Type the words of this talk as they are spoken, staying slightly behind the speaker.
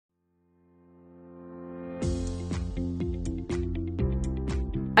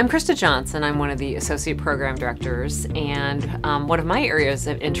I'm Krista Johnson. I'm one of the Associate Program Directors, and one of my areas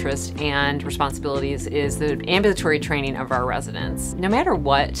of interest and responsibilities is the ambulatory training of our residents. No matter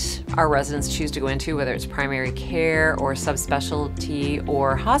what our residents choose to go into, whether it's primary care or subspecialty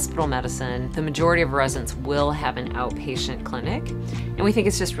or hospital medicine, the majority of residents will have an outpatient clinic. And we think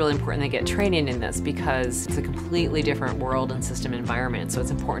it's just really important they get training in this because it's a completely different world and system environment, so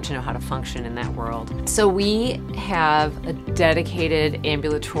it's important to know how to function in that world. So we have a dedicated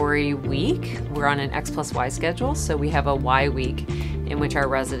ambulatory week. We're on an X plus Y schedule, so we have a Y week in which our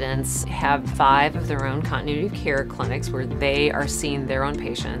residents have 5 of their own continuity of care clinics where they are seeing their own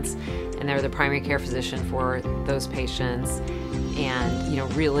patients, and they're the primary care physician for those patients, and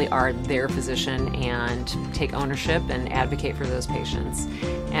really are their physician and take ownership and advocate for those patients.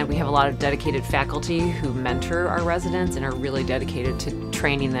 And we have a lot of dedicated faculty who mentor our residents and are really dedicated to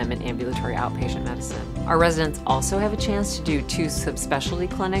training them in ambulatory outpatient medicine. Our residents also have a chance to do 2 subspecialty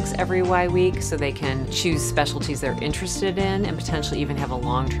clinics every Y week, so they can choose specialties they're interested in and potentially even have a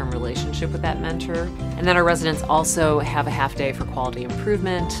long-term relationship with that mentor. And then our residents also have a half day for quality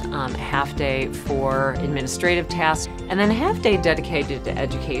improvement, a half day for administrative tasks, and then a half day dedicated to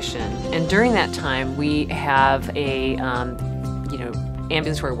education. And during that time, we have a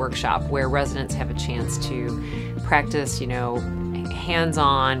ambulatory workshop where residents have a chance to practice,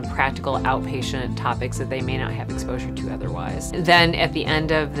 hands-on, practical outpatient topics that they may not have exposure to otherwise. Then at the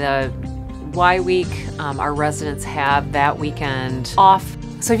end of the Y week, our residents have that weekend off.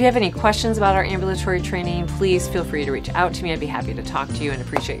 So if you have any questions about our ambulatory training, please feel free to reach out to me. I'd be happy to talk to you and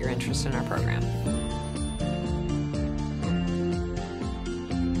appreciate your interest in our program.